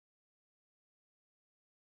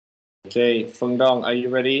Okay, Phương Đông, are you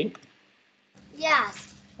ready?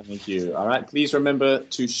 Yes. Thank you. All right, please remember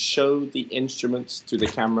to show the instruments to the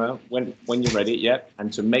camera when you're ready, yep,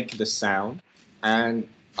 and to make the sound. And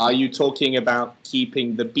are you talking about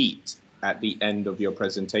keeping the beat at the end of your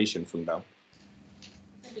presentation, Phương Đông?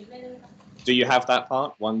 Do you have that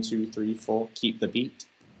part? 1, 2, 3, 4, keep the beat?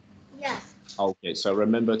 Yes. Okay, so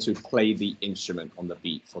remember to play the instrument on the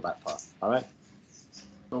beat for that part, all right?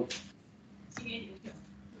 So,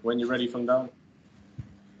 when you're ready, Phương Đông?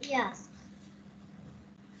 Yes.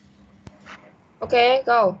 Okay,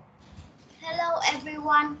 go. Hello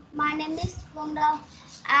everyone, my name is Đông.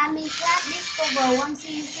 I'm in class Discover 1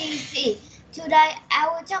 CEC. Today I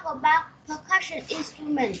will talk about percussion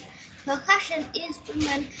instruments. Percussion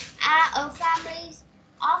instruments are a family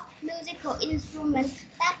of musical instruments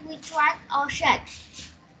that we strike or shake.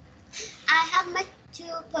 I have made 2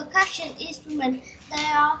 percussion instruments. They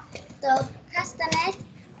are the castanet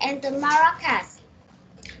and the maracas.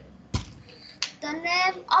 The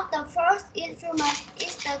name of the first instrument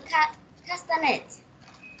is the castanet.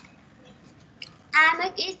 I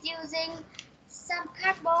make it using some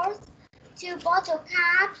cardboard, 2 bottle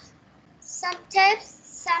caps, some tapes,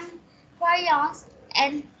 some crayons,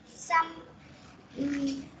 and some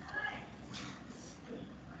glues.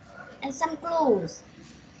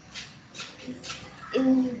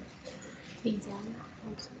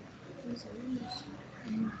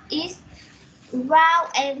 It's round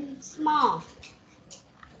and small.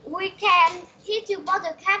 We can hit 2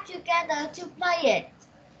 bottle caps together to play it.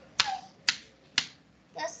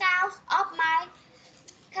 The sound of my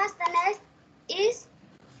castanet is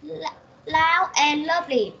loud and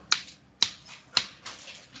lovely.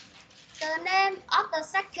 The name of the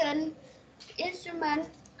second instrument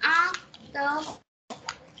are the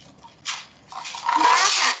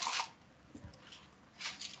maracas.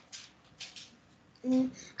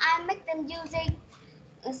 I make them using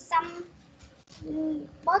some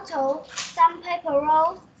bottle, some paper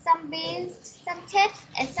rolls, some beans, some tapes,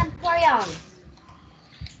 and some crayons.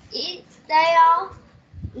 They are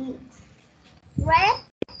red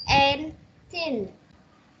and thin.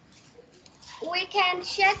 We can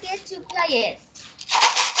shake it to play it.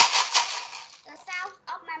 The sound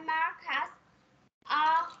of my maracas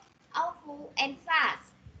are awful and fast.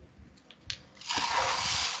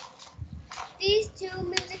 These 2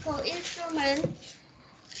 musical instruments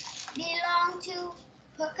belong to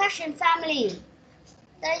percussion family.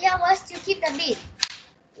 They help us to keep the beat.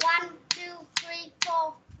 1, 2, 3,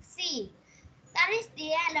 4, C. That is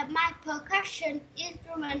the end of my percussion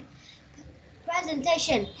instrument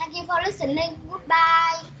presentation. Thank you for listening.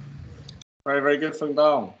 Goodbye. Very, very good, Phương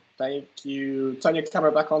Đông. Thank you. Turn your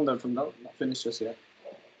camera back on, though, Phương Đông. Not finished just yet.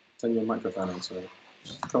 Turn your microphone on, sorry.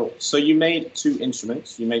 Cool. So you made 2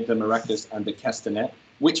 instruments. You made the maracas and the castanet.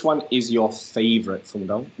 Which one is your favorite, Phương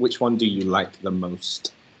Đông? Which one do you like the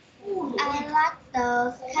most? I like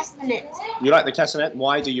the castanet. You like the castanet?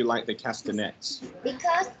 Why do you like the castanet?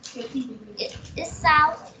 Because it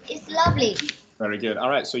sounds is lovely. Very good. All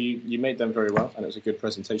right, so you made them very well, and it was a good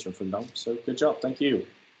presentation from Đông. So good job. Thank you.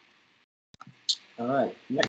 All right. Next.